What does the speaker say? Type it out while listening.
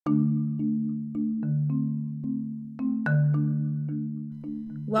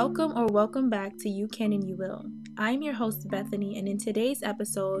Welcome back to You Can and You Will. I'm your host, Bethany, and in today's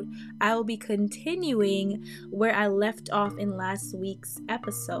episode, I will be continuing where I left off in last week's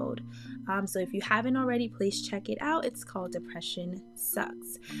episode. So if you haven't already, please check it out. It's called Depression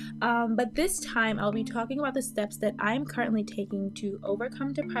Sucks. But this time, I'll be talking about the steps that I'm currently taking to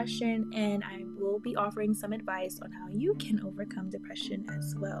overcome depression, and I will be offering some advice on how you can overcome depression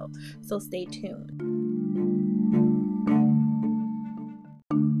as well. So stay tuned.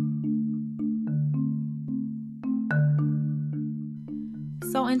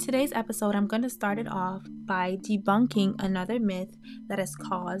 So in today's episode, I'm going to start it off by debunking another myth that has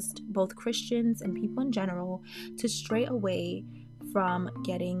caused both Christians and people in general to stray away from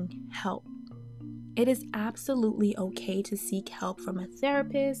getting help. It is absolutely okay to seek help from a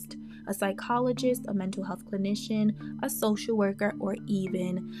therapist, a psychologist, a mental health clinician, a social worker, or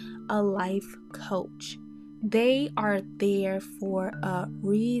even a life coach. They are there for a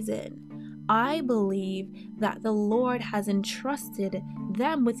reason. I believe that the Lord has entrusted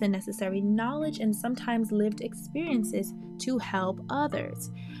them with the necessary knowledge and sometimes lived experiences to help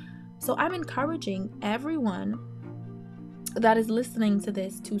others. So I'm encouraging everyone that is listening to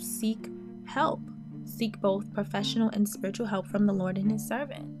this to seek help. Seek both professional and spiritual help from the Lord and His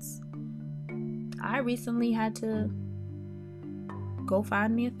servants. I recently had to go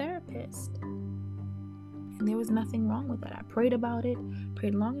find me a therapist. And there was nothing wrong with that. I prayed about it,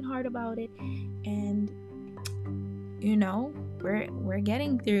 prayed long and hard about it, and we're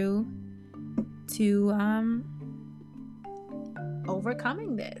getting through to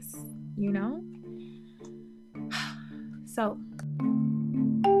overcoming this, So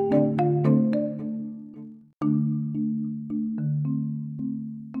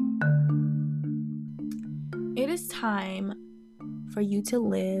it is time for you to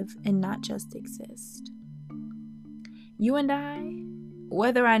live and not just exist. You and I,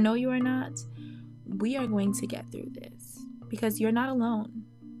 whether I know you or not, we are going to get through this because you're not alone.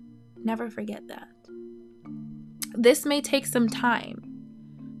 Never forget that. This may take some time,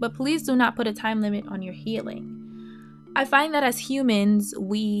 but please do not put a time limit on your healing. I find that as humans,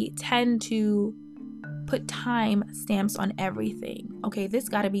 we tend to put time stamps on everything. Okay, this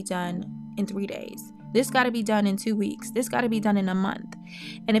got to be done in 3 days. This got to be done in 2 weeks. This got to be done in a month.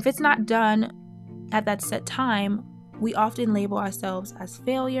 And if it's not done at that set time, we often label ourselves as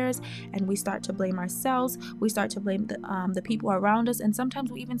failures, and we start to blame ourselves. We start to blame the people around us, and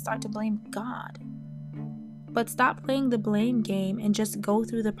sometimes we even start to blame God. But stop playing the blame game and just go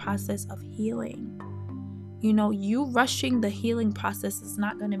through the process of healing. You rushing the healing process is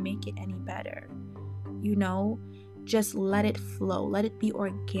not going to make it any better. Just let it flow. Let it be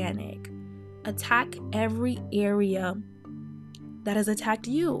organic. Attack every area that has attacked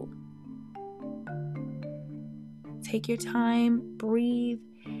you. Take your time, breathe,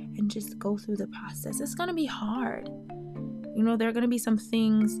 and just go through the process. It's going to be hard. There are going to be some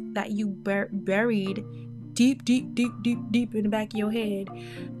things that you buried deep in the back of your head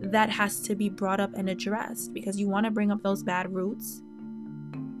that has to be brought up and addressed, because you want to bring up those bad roots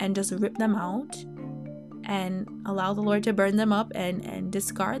and just rip them out and allow the Lord to burn them up and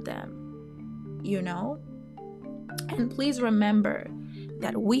discard them, And please remember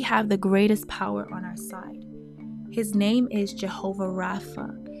that we have the greatest power on our side. His name is Jehovah Rapha,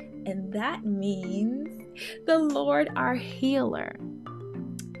 and that means the Lord our healer.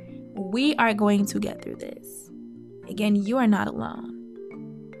 We are going to get through this. Again, you are not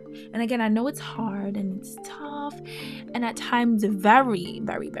alone. And again, I know it's hard and it's tough and at times very,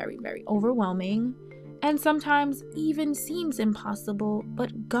 very, very, very overwhelming, and sometimes even seems impossible,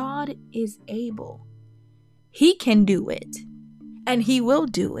 but God is able. He can do it, and He will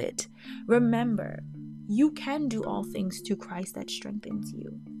do it. Remember, you can do all things through Christ that strengthens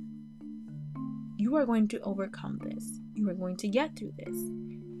you. You are going to overcome this. You are going to get through this.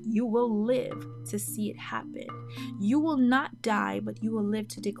 You will live to see it happen. You will not die, but you will live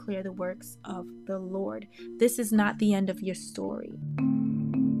to declare the works of the Lord. This is not the end of your story.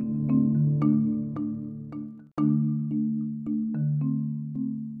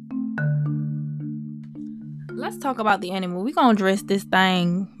 Let's talk about the enemy. We're going to address this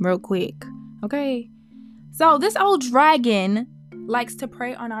thing real quick, okay? So this old dragon likes to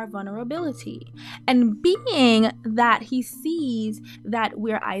prey on our vulnerability. And being that he sees that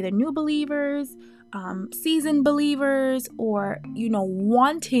we're either new believers, seasoned believers, or,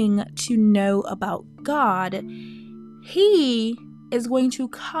 wanting to know about God, he is going to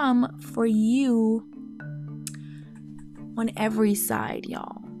come for you on every side,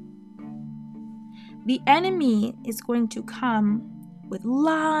 y'all. The enemy is going to come with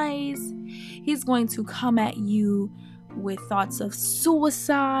lies. He's going to come at you with thoughts of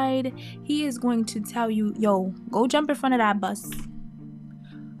suicide. He is going to tell you, yo, go jump in front of that bus.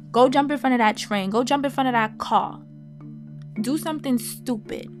 Go jump in front of that train. Go jump in front of that car. Do something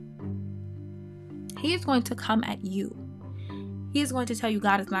stupid. He is going to come at you. He is going to tell you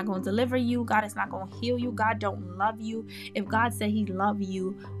God is not going to deliver you. God is not going to heal you. God don't love you. If God said he loves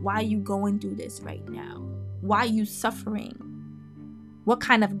you, why are you going through this right now? Why are you suffering? What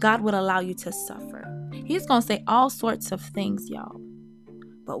kind of God would allow you to suffer? He's going to say all sorts of things, y'all.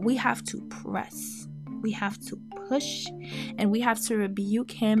 But we have to press. We have to push. And we have to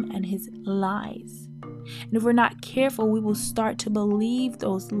rebuke him and his lies. And if we're not careful, we will start to believe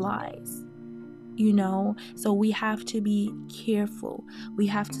those lies. So we have to be careful. We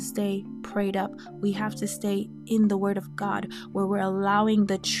have to stay prayed up. We have to stay in the word of God, where we're allowing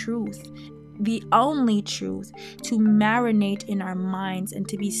the truth, the only truth, to marinate in our minds and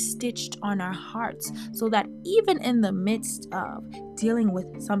to be stitched on our hearts, so that even in the midst of dealing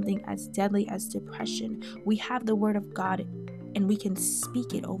with something as deadly as depression, we have the word of God and we can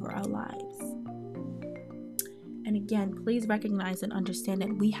speak it over our lives. And again, please recognize and understand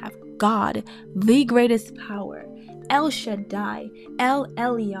that we have God, the greatest power, El Shaddai, El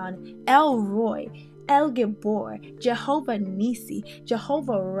Elyon, El Roy, El Gibor, Jehovah Nisi,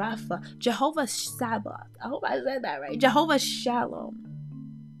 Jehovah Rapha, Jehovah Sabbath. I hope I said that right. Jehovah Shalom.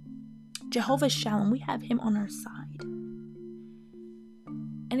 Jehovah Shalom. We have him on our side.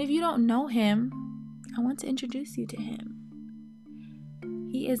 And if you don't know him, I want to introduce you to him.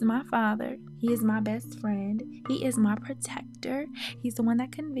 He is my father. He is my best friend. He is my protector. He's the one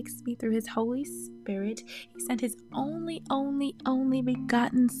that convicts me through his Holy Spirit. He sent his only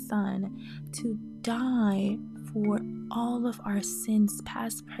begotten Son to die for all of our sins,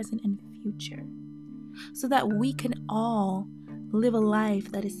 past, present, and future, so that we can all live a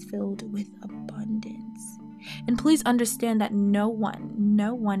life that is filled with abundance. And please understand that no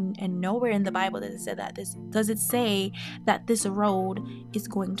one, and nowhere in the Bible does it say that this road is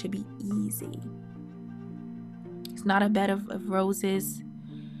going to be easy. It's not a bed of roses.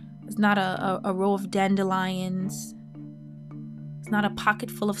 It's not a row of dandelions. It's not a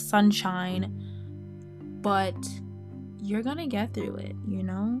pocket full of sunshine. But you're gonna get through it,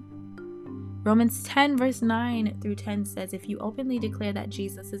 Romans 10 verse 9 through 10 says, if you openly declare that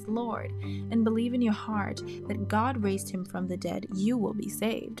Jesus is Lord and believe in your heart that God raised him from the dead, you will be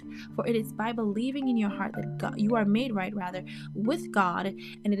saved. For it is by believing in your heart that you are made right, with God,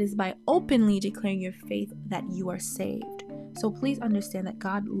 and it is by openly declaring your faith that you are saved. So please understand that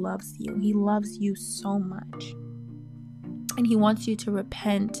God loves you. He loves you so much. And he wants you to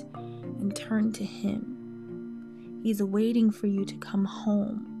repent and turn to him. He's waiting for you to come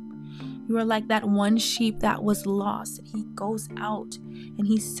home. You are like that one sheep that was lost. And he goes out and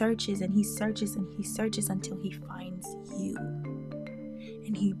he searches and he searches and he searches until he finds you.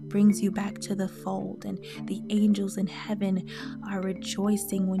 And he brings you back to the fold. And the angels in heaven are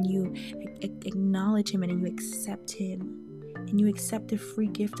rejoicing when you acknowledge him and you accept him. And you accept the free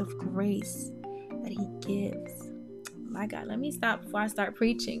gift of grace that he gives. My God, let me stop before I start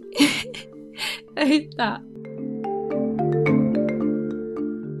preaching. Let me stop.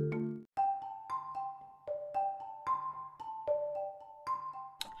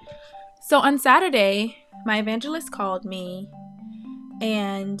 So on Saturday, my evangelist called me,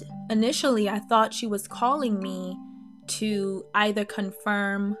 and initially I thought she was calling me to either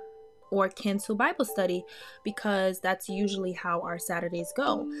confirm or cancel Bible study, because that's usually how our Saturdays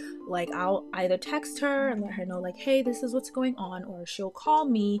go. Like, I'll either text her and let her know, like, hey, this is what's going on, or she'll call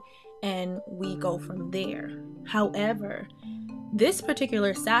me and we go from there. However, this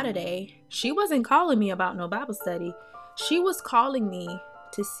particular Saturday, she wasn't calling me about no Bible study. She was calling me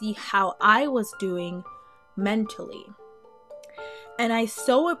to see how I was doing mentally. And I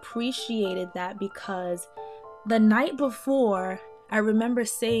so appreciated that, because the night before, I remember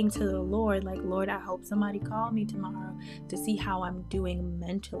saying to the Lord, like, Lord, I hope somebody call me tomorrow to see how I'm doing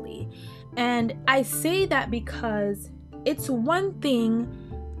mentally. And I say that because it's one thing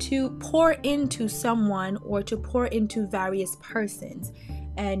to pour into someone or to pour into various persons.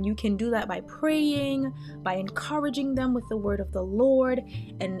 And you can do that by praying, by encouraging them with the word of the Lord,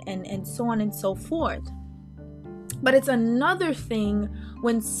 and so on and so forth. But it's another thing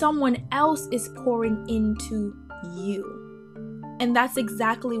when someone else is pouring into you. And that's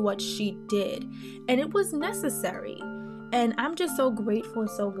exactly what she did. And it was necessary. And I'm just so grateful and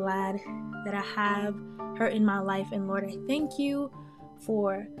so glad that I have her in my life. And Lord, I thank you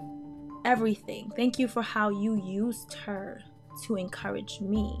for everything. Thank you for how you used her to encourage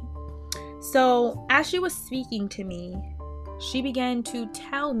me. So as she was speaking to me, she began to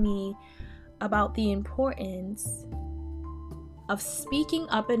tell me about the importance of speaking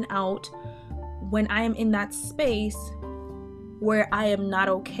up and out when I am in that space where I am not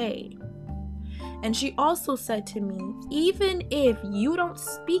okay. And she also said to me, even if you don't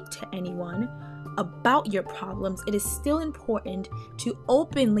speak to anyone about your problems, it is still important to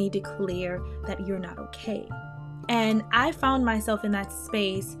openly declare that you're not okay. And I found myself in that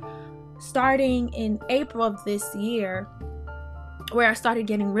space starting in April of this year, where I started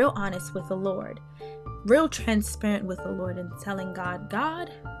getting real honest with the Lord, real transparent with the Lord, and telling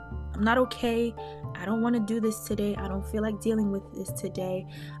God, I'm not okay. I don't want to do this today. I don't feel like dealing with this today.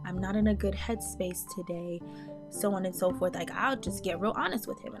 I'm not in a good headspace today. So on and so forth. Like, I'll just get real honest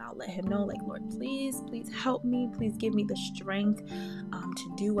with him, and I'll let him know, like, Lord, please help me. Please give me the strength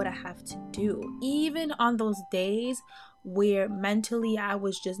to do what I have to do. Even on those days where mentally I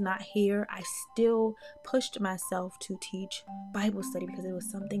was just not here, I still pushed myself to teach Bible study because it was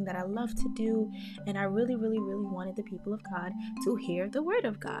something that I love to do, and I really, really, really wanted the people of God to hear the word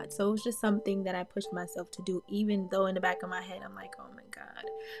of God. So it was just something that I pushed myself to do, even though in the back of my head I'm like, oh my God,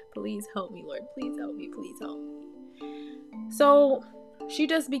 please help me, Lord, please help me, please help me. So she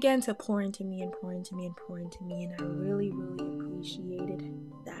just began to pour into me, and I really, really appreciated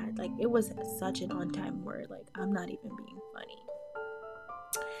that. Like, it was such an on-time word. Like, I'm not even being funny.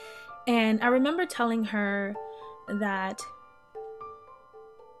 And I remember telling her that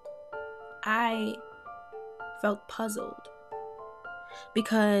I felt puzzled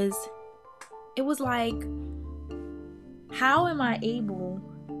because it was like, how am I able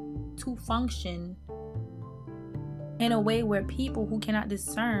to function in a way where people who cannot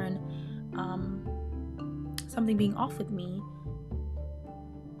discern something being off with me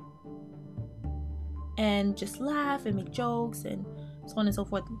and just laugh and make jokes and so on and so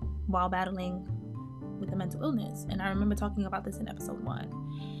forth while battling with a mental illness? And I remember talking about this in episode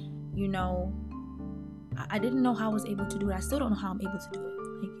 1. You know, I didn't know how I was able to do it. I still don't know how I'm able to do it.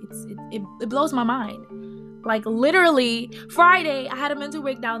 Like, it blows my mind. Like, literally, Friday, I had a mental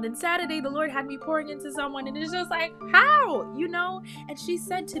breakdown. Then Saturday, the Lord had me pouring into someone. And it's just like, how? You know? And she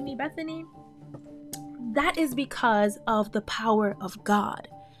said to me, Bethany, that is because of the power of God.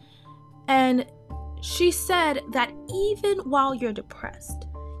 And she said that even while you're depressed,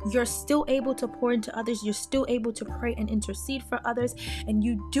 you're still able to pour into others. You're still able to pray and intercede for others. And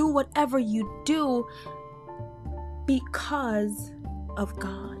you do whatever you do because of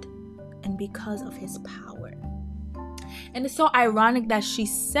God and because of his power. And it's so ironic that she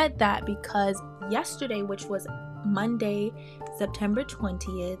said that, because yesterday, which was Monday, September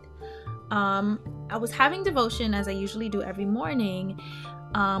 20th, I was having devotion as I usually do every morning,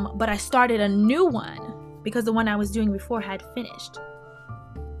 but I started a new one because the one I was doing before had finished.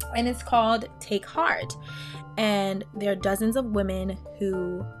 And it's called Take Heart. And there are dozens of women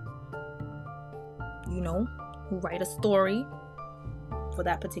who, who write a story for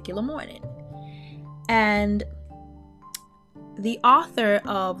that particular morning. And the author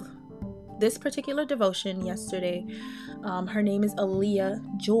of this particular devotion yesterday, her name is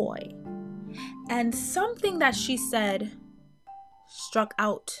Aaliyah Joy. And something that she said struck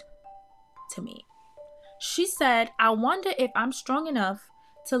out to me. She said, I wonder if I'm strong enough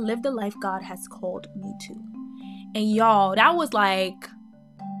to live the life God has called me to. And y'all, that was like,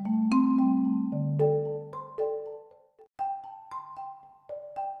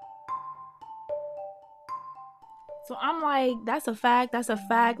 so I'm like, that's a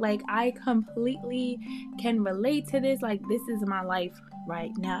fact. Like, I completely can relate to this. Like, this is my life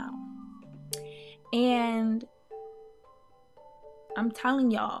right now. And I'm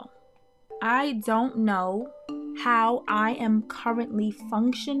telling y'all, I don't know how I am currently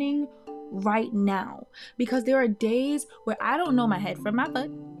functioning right now, because there are days where I don't know my head from my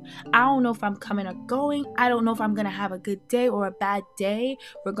foot. I don't know if I'm coming or going. I don't know if I'm gonna have a good day or a bad day,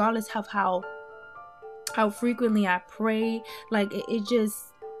 regardless of how frequently I pray. Like, it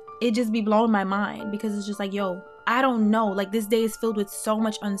just be blowing my mind, because it's just like, yo, I don't know. Like, this day is filled with so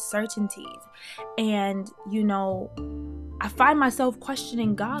much uncertainties, and I find myself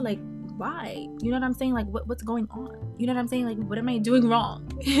questioning God, like, why? You know what I'm saying? Like, what's going on? You know what I'm saying? Like, what am I doing wrong?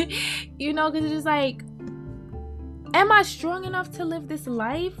 Because it's just like, am I strong enough to live this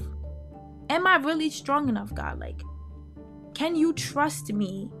life? Am I really strong enough, God? Like, can you trust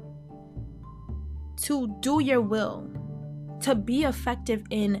me to do your will, to be effective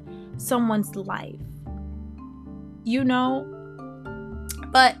in someone's life?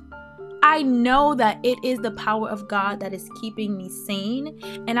 But I know that it is the power of God that is keeping me sane.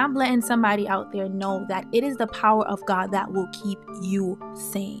 And I'm letting somebody out there know that it is the power of God that will keep you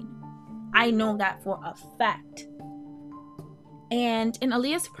sane. I know that for a fact. And in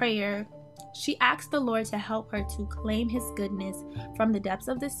Aaliyah's prayer, she asked the Lord to help her to claim his goodness from the depths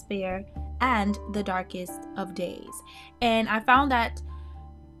of despair and the darkest of days. And I found that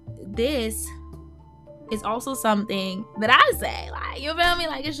this is also something that I say, like, you feel me?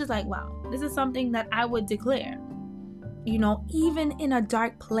 Like, it's just like, wow, this is something that I would declare. You know, even in a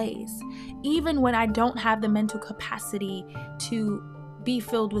dark place, even when I don't have the mental capacity to be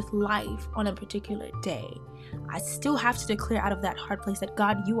filled with life on a particular day, I still have to declare out of that hard place that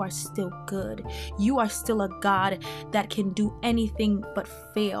God, you are still good. You are still a God that can do anything but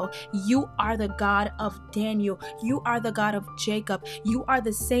fail. You are the God of Daniel. You are the God of Jacob. You are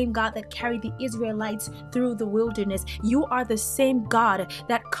the same God that carried the Israelites through the wilderness. You are the same God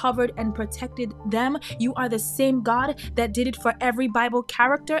that covered and protected them. You are the same God that did it for every Bible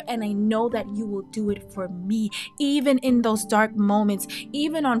character, and I know that you will do it for me. Even in those dark moments,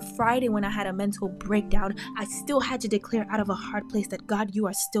 even on Friday when I had a mental breakdown, I still had to declare out of a hard place that God, you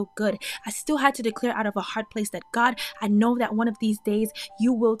are still good. I still had to declare out of a hard place that God, I know that one of these days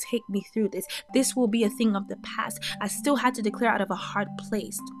you will take me through this. This will be a thing of the past. I still had to declare out of a hard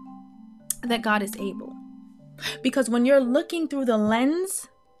place that God is able. Because when you're looking through the lens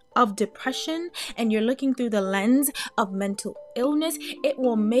of depression and you're looking through the lens of mental illness, it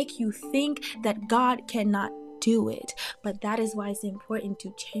will make you think that God cannot do it. But that is why it's important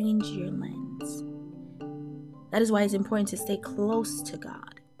to change your lens. That is why it's important to stay close to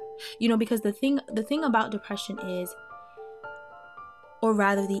God. You know, because the thing about depression is, or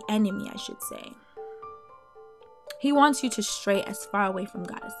rather the enemy, I should say, he wants you to stray as far away from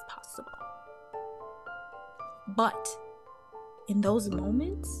God as possible. But in those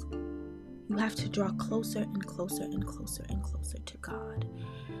moments, you have to draw closer and closer and closer and closer to God.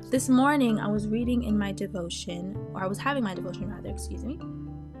 This morning, I was reading in my devotion, or I was having my devotion rather,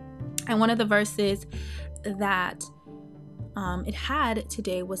 and one of the verses that it had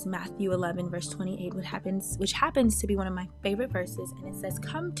today was Matthew 11 verse 28, which happens to be one of my favorite verses, and it says,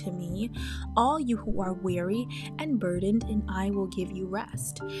 "Come to me, all you who are weary and burdened, and I will give you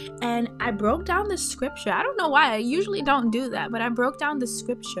rest." And I broke down the scripture. I don't know why, I usually don't do that, but I broke down the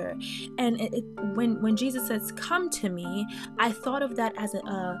scripture, and when Jesus says "come to me," I thought of that as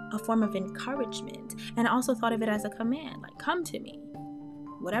a form of encouragement, and I also thought of it as a command, like, come to me.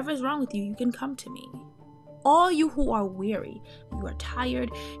 Whatever is wrong with you, you can come to me. All you who are weary, you are tired,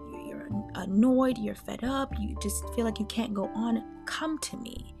 you're annoyed, you're fed up, you just feel like you can't go on, come to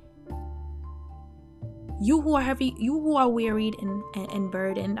me. You who are heavy, you who are wearied and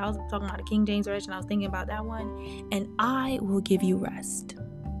burdened. I was talking about the King James Version, I was thinking about that one. "And I will give you rest."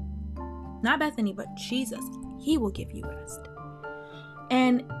 Not Bethany, but Jesus. He will give you rest.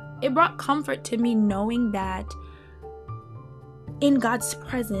 And it brought comfort to me knowing that in God's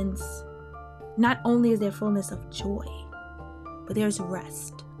presence, not only is there fullness of joy, but there's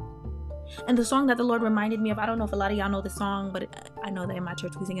rest. And the song that the Lord reminded me of, I don't know if a lot of y'all know the song, but I know that in my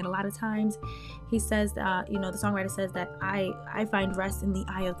church we sing it a lot of times. He says, the songwriter says that I find rest in the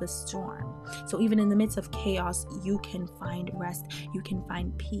eye of the storm. So even in the midst of chaos, you can find rest. You can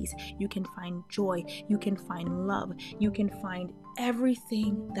find peace. You can find joy. You can find love. You can find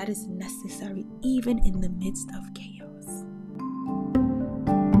everything that is necessary, even in the midst of chaos.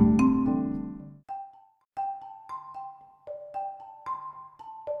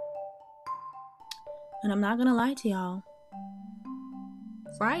 And I'm not gonna lie to y'all,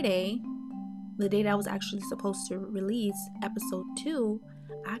 Friday, the day that I was actually supposed to release episode 2,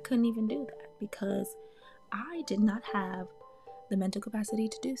 I couldn't even do that because I did not have the mental capacity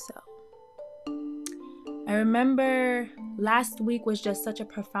to do so. I remember last week was just such a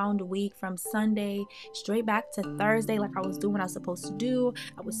profound week, from Sunday straight back to Thursday. Like, I was doing what I was supposed to do.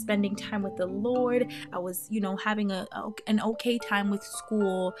 I was spending time with the Lord. I was, having an okay time with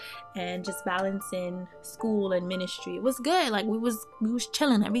school and just balancing school and ministry. It was good. Like, we was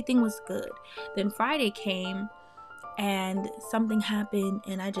chilling. Everything was good. Then Friday came and something happened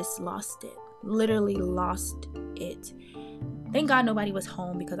and I just lost it. Literally lost it. Thank God nobody was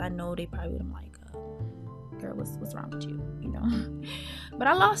home, because I know they probably would have like, girl, what's wrong with you, But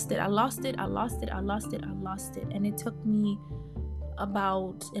I lost it. And it took me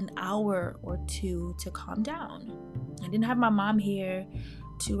about an hour or two to calm down. I didn't have my mom here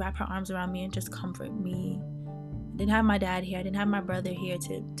to wrap her arms around me and just comfort me. I didn't have my dad here. I didn't have my brother here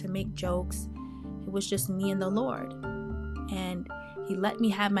to make jokes. It was just me and the Lord. And he let me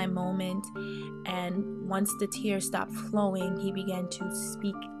have my moment. And once the tears stopped flowing, he began to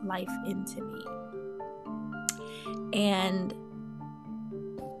speak life into me. And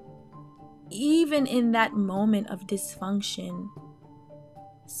even in that moment of dysfunction,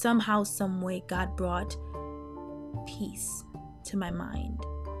 somehow, some way, God brought peace. to my mind.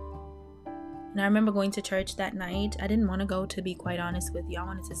 And I remember going to church that night. I didn't want to go, to be quite honest with you. I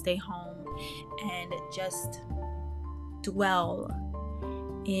wanted to stay home and just dwell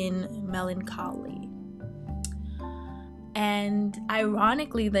in melancholy. And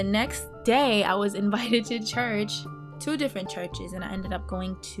ironically, the next day I was invited to church, 2 different churches, and I ended up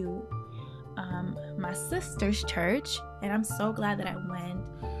going to my sister's church. And I'm so glad that I went,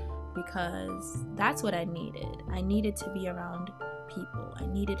 because that's what I needed. I needed to be around people. I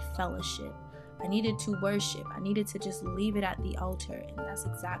needed fellowship. I needed to worship. I needed to just leave it at the altar. And that's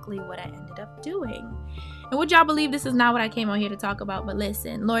exactly what I ended up doing. And would y'all believe this is not what I came on here to talk about? But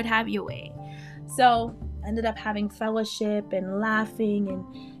listen, Lord, have your way. So I ended up having fellowship and laughing. And,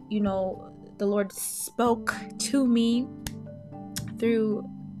 the Lord spoke to me through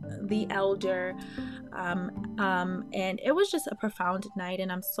the elder. And it was just a profound night.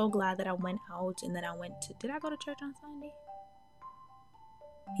 And I'm so glad that I went out. And then did I go to church on Sunday?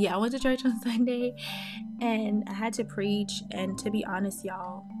 Yeah, I went to church on Sunday and I had to preach. And to be honest,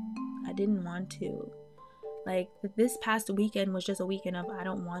 y'all, I didn't want to. Like, this past weekend was just a weekend of I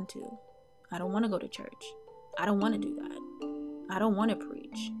don't want to. I don't want to go to church. I don't want to do that. I don't want to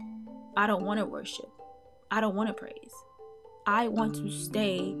preach. I don't want to worship. I don't want to praise. I want to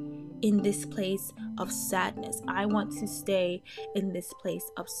stay in this place of sadness. I want to stay in this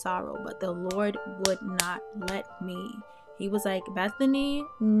place of sorrow. But the Lord would not let me. He was like, Bethany,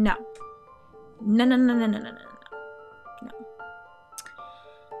 no. No.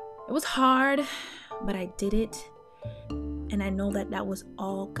 It was hard, but I did it. And I know that was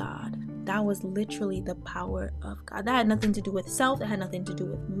all God. That was literally the power of God. That had nothing to do with self. That had nothing to do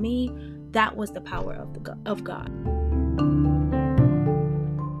with me. That was the power of God.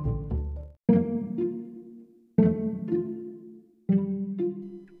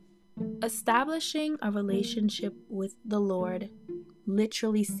 Establishing a relationship with the Lord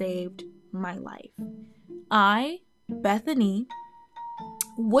literally saved my life. I, Bethany,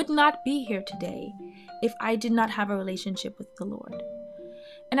 would not be here today if I did not have a relationship with the Lord.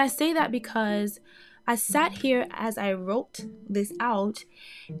 And I say that because I sat here as I wrote this out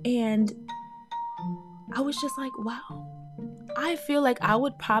and I was just like, wow. I feel like I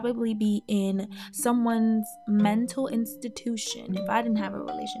would probably be in someone's mental institution if I didn't have a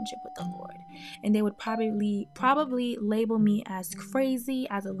relationship with the Lord. And they would probably label me as crazy,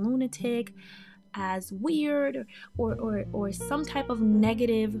 as a lunatic, as weird, or some type of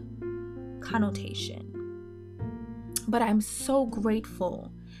negative connotation. But I'm so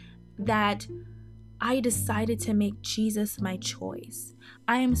grateful that I decided to make Jesus my choice.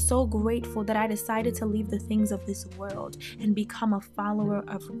 I am so grateful that I decided to leave the things of this world and become a follower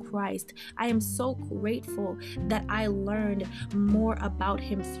of Christ. I am so grateful that I learned more about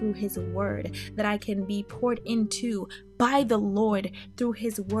him through his word, that I can be poured into by the Lord through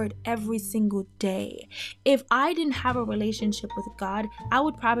his word every single day. If I didn't have a relationship with God, I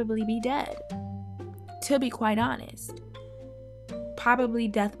would probably be dead, to be quite honest. Probably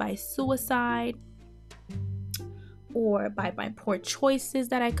death by suicide, or by my poor choices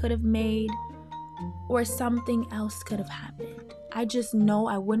that I could have made, or something else could have happened. I just know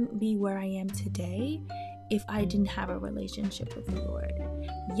I wouldn't be where I am today if I didn't have a relationship with the Lord.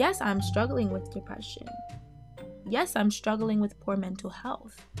 Yes, I'm struggling with depression. Yes, I'm struggling with poor mental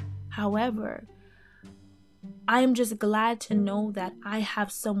health. However, I am just glad to know that I have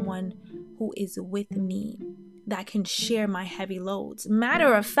someone who is with me, that can share my heavy loads.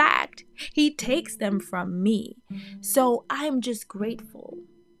 Matter of fact, he takes them from me. So I'm just grateful.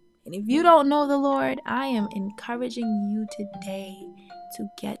 And if you don't know the Lord, I am encouraging you today to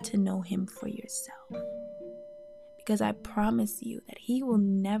get to know him for yourself. Because I promise you that he will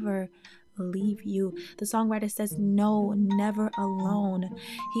never leave you. The songwriter says, no, never alone.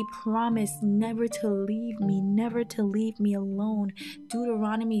 He promised never to leave me alone.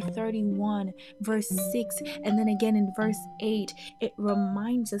 Deuteronomy 31 verse 6, and then again in verse 8, it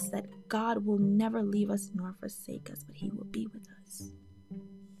reminds us that God will never leave us nor forsake us, but he will be with us.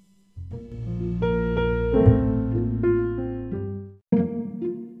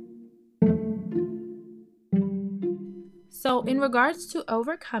 So in regards to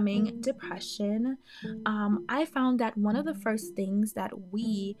overcoming depression, I found that one of the first things that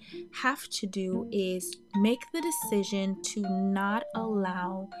we have to do is make the decision to not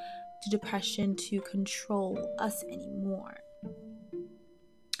allow the depression to control us anymore.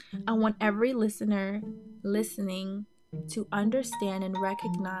 I want every listener listening to understand and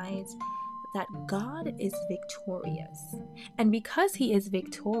recognize that God is victorious. And because he is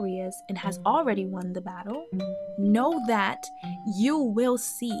victorious and has already won the battle, know that you will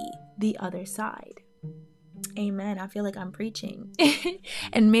see the other side. Amen. I feel like I'm preaching.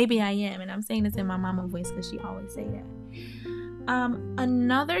 And maybe I am. And I'm saying this in my mama voice because she always say that.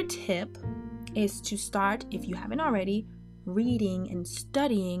 Another tip is to start, if you haven't already, reading and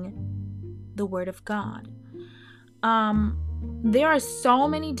studying the Word of God. There are so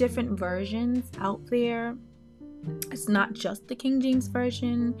many different versions out there. It's not just the King James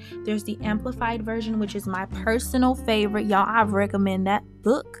Version. There's the Amplified Version, which is my personal favorite. Y'all, I recommend that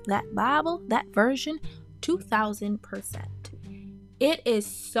book, that Bible, that version, 2000%. It is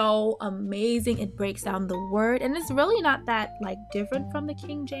so amazing. It breaks down the word, and it's really not that like different from the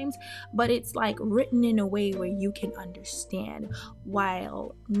King James, but it's like written in a way where you can understand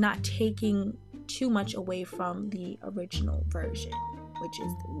while not taking too much away from the original version, which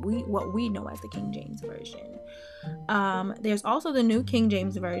is what we know as the King James Version. There's also the New King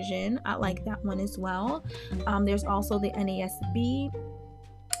James Version. I like that one as well. There's also the NASB,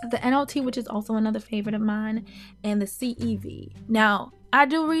 the NLT, which is also another favorite of mine, and the CEV. Now, I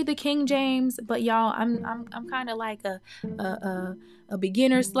do read the King James, but y'all, I'm kind of like a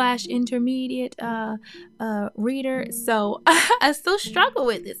beginner / intermediate reader, so I still struggle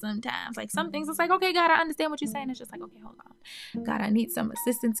with it sometimes. Like some things, it's like, okay, God, I understand what you're saying. It's just like, okay, hold on, God, I need some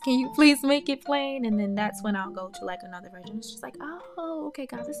assistance. Can you please make it plain? And then that's when I'll go to like another version. It's just like, oh, okay,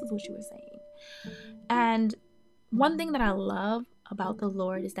 God, this is what you were saying. And one thing that I love about the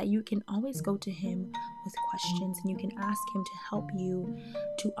Lord is that you can always go to him with questions, and you can ask him to help you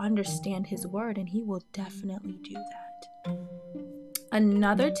to understand his word, and he will definitely do that.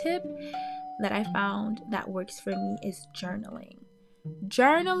 Another tip that I found that works for me is journaling.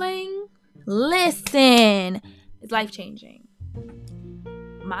 Journaling, listen, it's life-changing.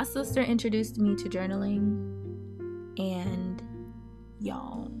 My sister introduced me to journaling, and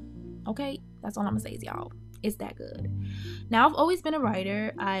y'all, okay, that's all I'm gonna say is y'all. It's that good. Now, I've always been a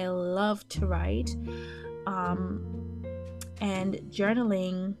writer. I love to write. And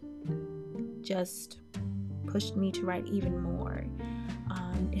journaling just pushed me to write even more.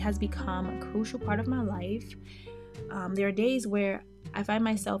 It has become a crucial part of my life. There are days where I find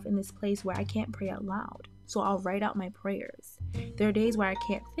myself in this place where I can't pray out loud, so I'll write out my prayers. There are days where I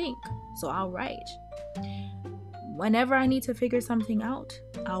can't think, so I'll write. Whenever I need to figure something out,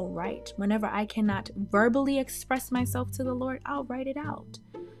 I'll write. Whenever I cannot verbally express myself to the Lord, I'll write it out.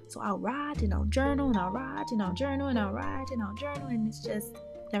 So I'll write and I'll journal and I'll write and I'll journal and I'll write and I'll journal, and it's just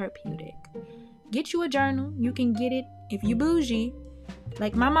therapeutic. Get you a journal. You can get it if you bougie,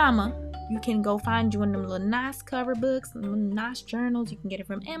 like my mama. You can go find you one of them little nice cover books, nice journals. You can get it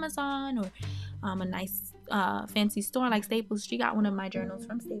from Amazon or a nice fancy store like Staples. She got one of my journals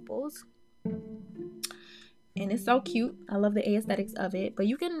from Staples. And it's so cute. I love the aesthetics of it. But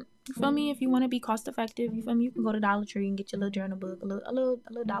you can, you feel me, if you want to be cost effective, you feel me, you can go to Dollar Tree and get your little journal book, a little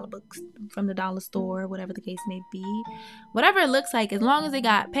dollar book from the dollar store, whatever the case may be. Whatever it looks like, as long as it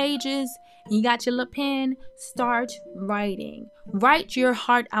got pages and you got your little pen, start writing. Write your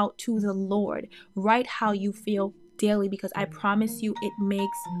heart out to the Lord. Write how you feel daily, because I promise you it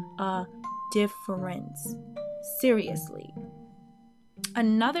makes a difference. Seriously.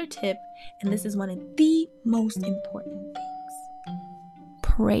 Another tip, and this is one of the most important things: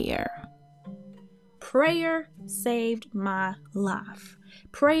 prayer. Prayer saved my life.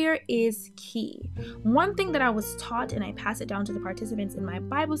 Prayer is key. One thing that I was taught, and I pass it down to the participants in my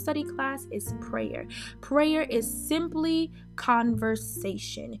Bible study class, is prayer. Prayer is simply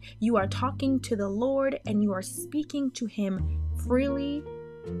conversation. You are talking to the Lord and you are speaking to him freely,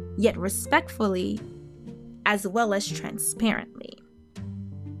 yet respectfully, as well as transparently.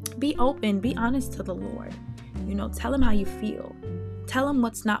 Be open, be honest to the Lord. Tell him how you feel. Tell him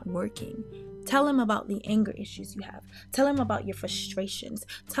what's not working. Tell him about the anger issues you have. Tell him about your frustrations.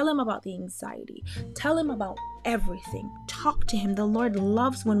 Tell him about the anxiety. Tell him about everything. Talk to him. The Lord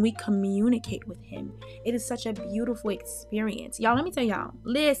loves when we communicate with him. It is such a beautiful experience. Y'all, let me tell y'all,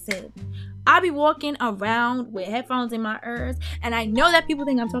 listen, I be walking around with headphones in my ears, and I know that people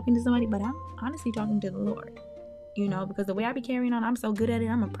think I'm talking to somebody, but I'm honestly talking to the Lord. Because the way I be carrying on, I'm so good at it.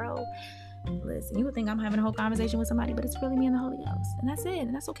 I'm a pro. Listen, you would think I'm having a whole conversation with somebody, but it's really me and the Holy Ghost. And that's it.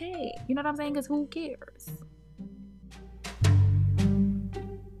 And that's okay. You know what I'm saying? Because who cares?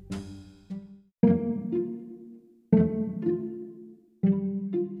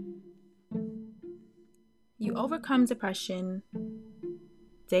 You overcome depression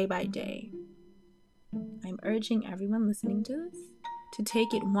day by day. I'm urging everyone listening to this to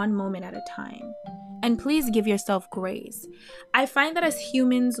take it one moment at a time. And please give yourself grace. I find that as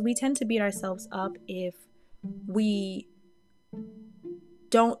humans, we tend to beat ourselves up if we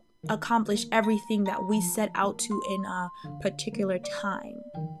don't accomplish everything that we set out to in a particular time.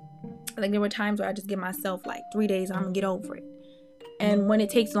 Like, there were times where I just give myself like 3 days, I'm gonna get over it. And when it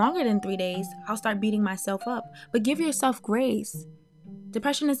takes longer than 3 days, I'll start beating myself up. But give yourself grace.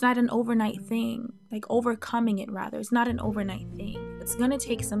 Depression is not an overnight thing. Like, overcoming it, rather. It's not an overnight thing. It's going to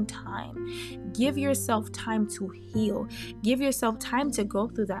take some time. Give yourself time to heal. Give yourself time to go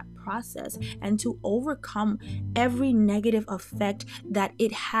through that process and to overcome every negative effect that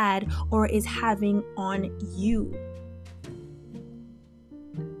it had or is having on you.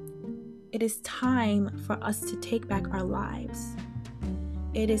 It is time for us to take back our lives.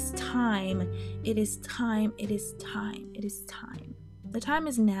 It is time. It is time. It is time. It is time. The time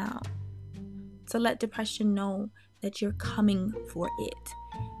is now to let depression know that you're coming for it.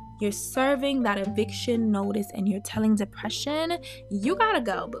 You're serving that eviction notice and you're telling depression, you gotta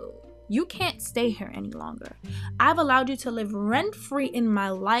go, boo. You can't stay here any longer. I've allowed you to live rent-free in my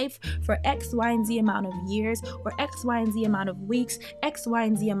life for X, Y, and Z amount of years, or X, Y, and Z amount of weeks, X, Y,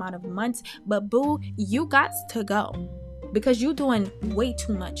 and Z amount of months. But boo, you got to go. Because you're doing way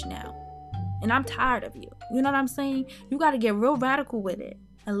too much now. And I'm tired of you. You know what I'm saying? You got to get real radical with it.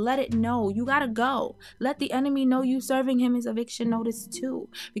 And let it know. You got to go. Let the enemy know you serving him his eviction notice too.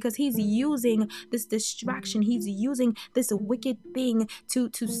 Because he's using this distraction. He's using this wicked thing to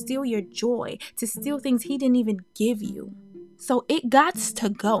steal your joy. To steal things he didn't even give you. So it got to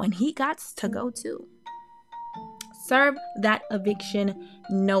go. And he got to go too. Serve that eviction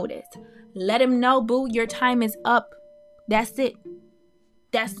notice. Let him know, boo, your time is up. That's it.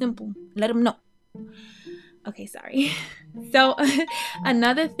 That's simple. Let them know. Okay, sorry. So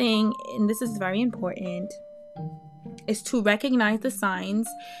another thing, and this is very important, is to recognize the signs.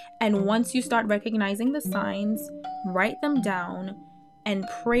 And once you start recognizing the signs, write them down and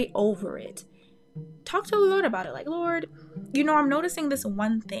pray over it. Talk to the Lord about it. Like, Lord, I'm noticing this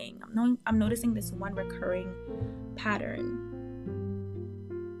one thing. I'm noticing this one recurring pattern.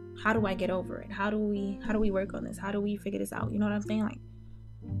 How do I get over it? How do we work on this? How do we figure this out? You know what I'm saying? Like,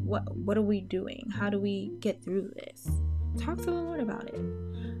 what are we doing? How do we get through this? Talk to the Lord about it.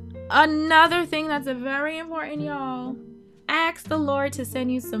 Another thing that's very important, y'all. Ask the Lord to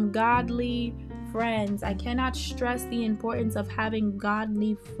send you some godly friends. I cannot stress the importance of having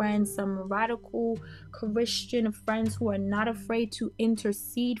godly friends, some radical Christian friends who are not afraid to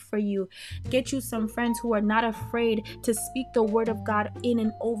intercede for you. Get you some friends who are not afraid to speak the word of God in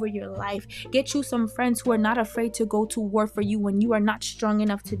and over your life. Get you some friends who are not afraid to go to war for you when you are not strong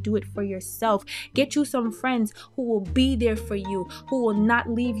enough to do it for yourself. Get you some friends who will be there for you, who will not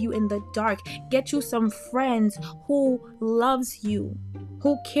leave you in the dark. Get you some friends who loves you,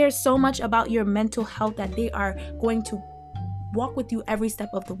 who cares so much about your mental health that they are going to walk with you every step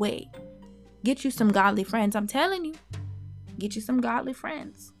of the way. Get you some godly friends. I'm telling you, get you some godly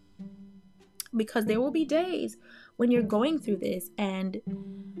friends. Because there will be days when you're going through this and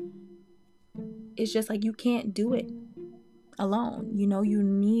it's just like you can't do it alone. You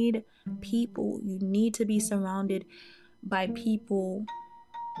need people. You need to be surrounded by people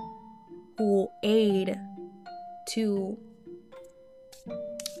who will aid to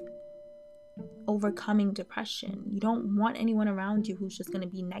overcoming depression. You don't want anyone around you who's just going to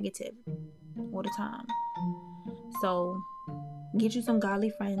be negative all the time. So get you some godly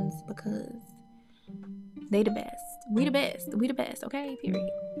friends because they the best. We the best. We the best. Okay, period.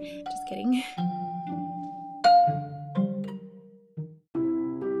 Just kidding.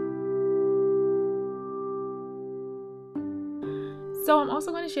 So I'm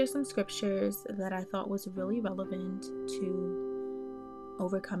also going to share some scriptures that I thought was really relevant to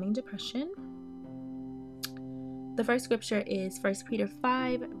overcoming depression. The first scripture is 1 Peter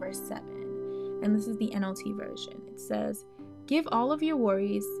 5, verse 7. And this is the NLT version. It says, "Give all of your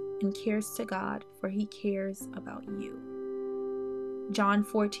worries and cares to God, for he cares about you." John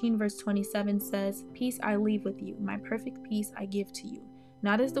 14, verse 27 says, "Peace I leave with you. My perfect peace I give to you.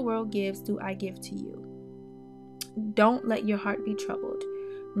 Not as the world gives, do I give to you. Don't let your heart be troubled,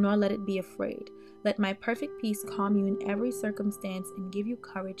 nor let it be afraid. Let my perfect peace calm you in every circumstance and give you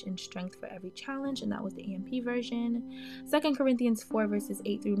courage and strength for every challenge." And that was the AMP version. 2 Corinthians 4 verses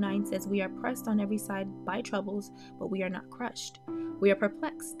 8 through 9 says, "We are pressed on every side by troubles, but we are not crushed. We are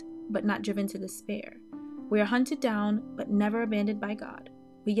perplexed, but not driven to despair. We are hunted down, but never abandoned by God.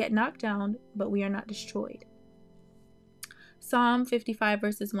 We get knocked down, but we are not destroyed." Psalm 55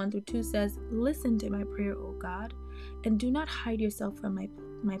 verses 1 through 2 says, "Listen to my prayer, O God, and do not hide yourself from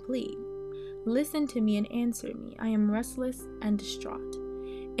my plea. Listen to me and answer me. I am restless and distraught,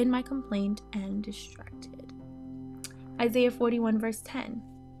 in my complaint and distracted." Isaiah 41 verse 10.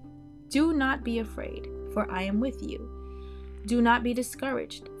 "Do not be afraid, for I am with you. Do not be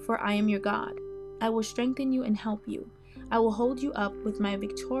discouraged, for I am your God. I will strengthen you and help you. I will hold you up with my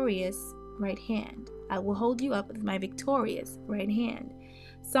victorious right hand. I will hold you up with my victorious right hand.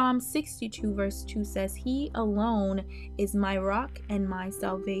 Psalm 62 verse 2 says, He alone is my rock and my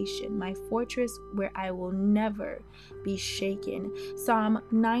salvation, my fortress where I will never be shaken. Psalm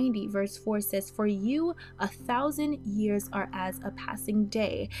 90 verse 4 says, For you 1,000 years are as a passing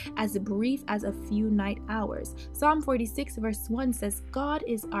day, as brief as a few night hours. Psalm 46 verse 1 says, God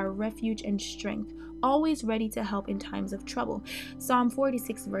is our refuge and strength, always ready to help in times of trouble. Psalm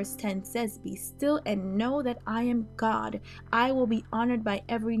 46 verse 10 says, Be still and know that I am God. I will be honored by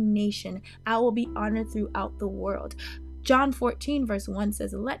every nation. I will be honored throughout the world. John 14 verse 1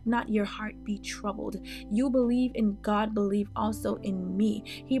 says, Let not your heart be troubled. You believe in God, believe also in me.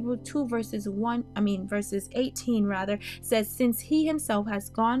 Hebrews 2 verses 18 says, Since he himself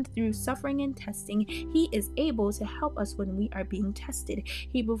has gone through suffering and testing, he is able to help us when we are being tested.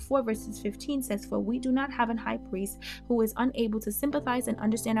 Hebrews 4 verses 15 says, For we do not have an high priest who is unable to sympathize and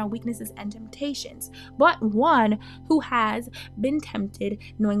understand our weaknesses and temptations, but one who has been tempted,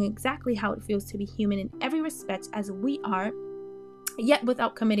 knowing exactly how it feels to be human in every respect as we are, yet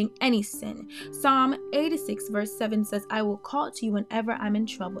without committing any sin. Psalm 86 verse 7 says, I will call to you whenever I'm in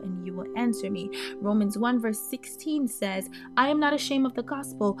trouble and you will answer me. Romans 1 verse 16 says, I am not ashamed of the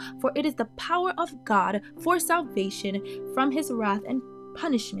gospel, for it is the power of God for salvation from his wrath and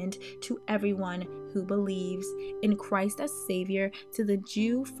punishment to everyone who believes in Christ as Savior, to the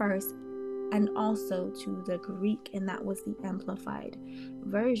Jew first and also to the Greek, and that was the Amplified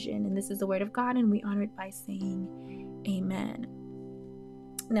version. And this is the word of God, and we honor it by saying amen.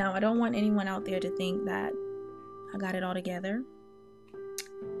 Now, I don't want anyone out there to think that I got it all together,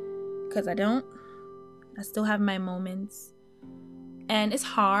 because I don't. I still have my moments, and it's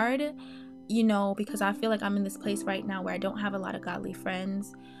hard, because I feel like I'm in this place right now where I don't have a lot of godly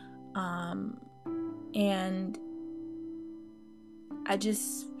friends, and I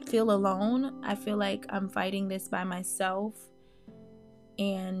just feel alone. I feel like I'm fighting this by myself,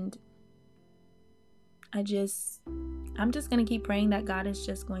 and I'm just going to keep praying that God is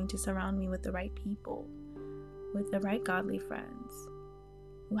just going to surround me with the right people, with the right godly friends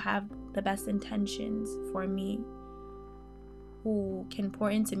who have the best intentions for me, who can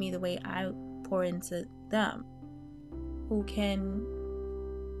pour into me the way I pour into them, who can,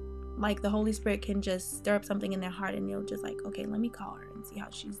 like, the Holy Spirit can just stir up something in their heart and they'll just like, okay, let me call her and see how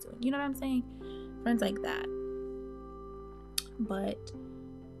she's doing. You know what I'm saying? Friends like that. But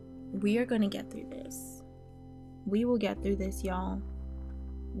we are going to get through this. We will get through this, y'all.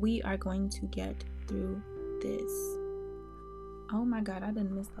 We are going to get through this. Oh my God, I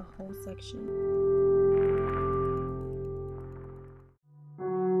didn't miss the whole section.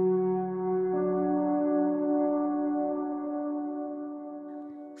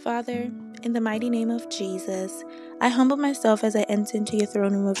 Father, in the mighty name of Jesus, I humble myself as I enter into your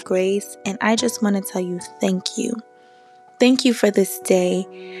throne room of grace, and I just want to tell you thank you. Thank you for this day.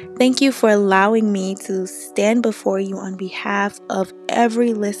 Thank you for allowing me to stand before you on behalf of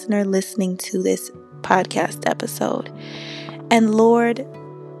every listener listening to this podcast episode. And Lord,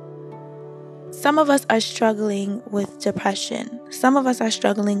 some of us are struggling with depression. Some of us are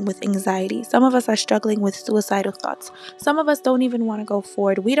struggling with anxiety. Some of us are struggling with suicidal thoughts. Some of us don't even want to go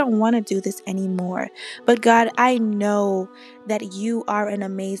forward. We don't want to do this anymore. But God, I know that you are an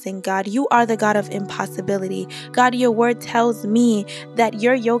amazing God. You are the God of impossibility. God, your word tells me that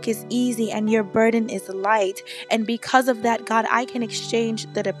your yoke is easy and your burden is light. And because of that, God, I can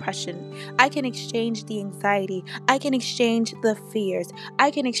exchange the depression. I can exchange the anxiety. I can exchange the fears. I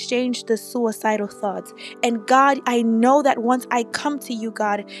can exchange the suicidal thoughts. And God, I know that once I come to you,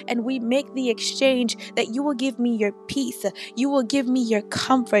 God, and we make the exchange, that you will give me your peace. You will give me your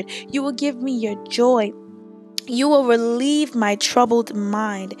comfort. You will give me your joy. You will relieve my troubled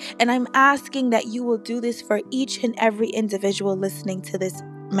mind. And I'm asking that you will do this for each and every individual listening to this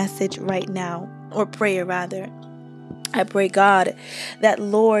message right now, or prayer rather. I pray, God, that,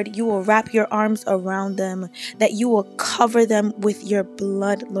 Lord, you will wrap your arms around them, that you will cover them with your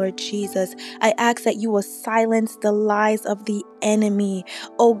blood, Lord Jesus. I ask that you will silence the lies of the enemy.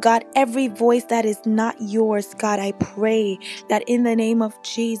 Oh, God, every voice that is not yours, God, I pray that in the name of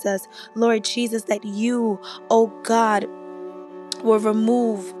Jesus, Lord Jesus, that you, oh God, will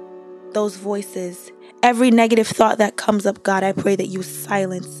remove those voices. Every negative thought that comes up, God, I pray that you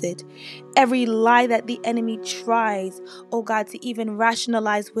silence it. Every lie that the enemy tries, oh God, to even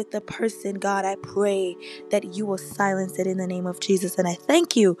rationalize with the person, God, I pray that you will silence it in the name of Jesus. And I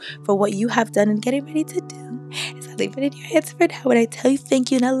thank you for what you have done and getting ready to do. So I leave it in your hands for now. And I tell you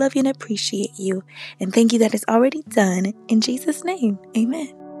thank you and I love you and appreciate you. And thank you that it's already done. In Jesus' name,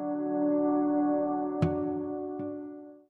 amen.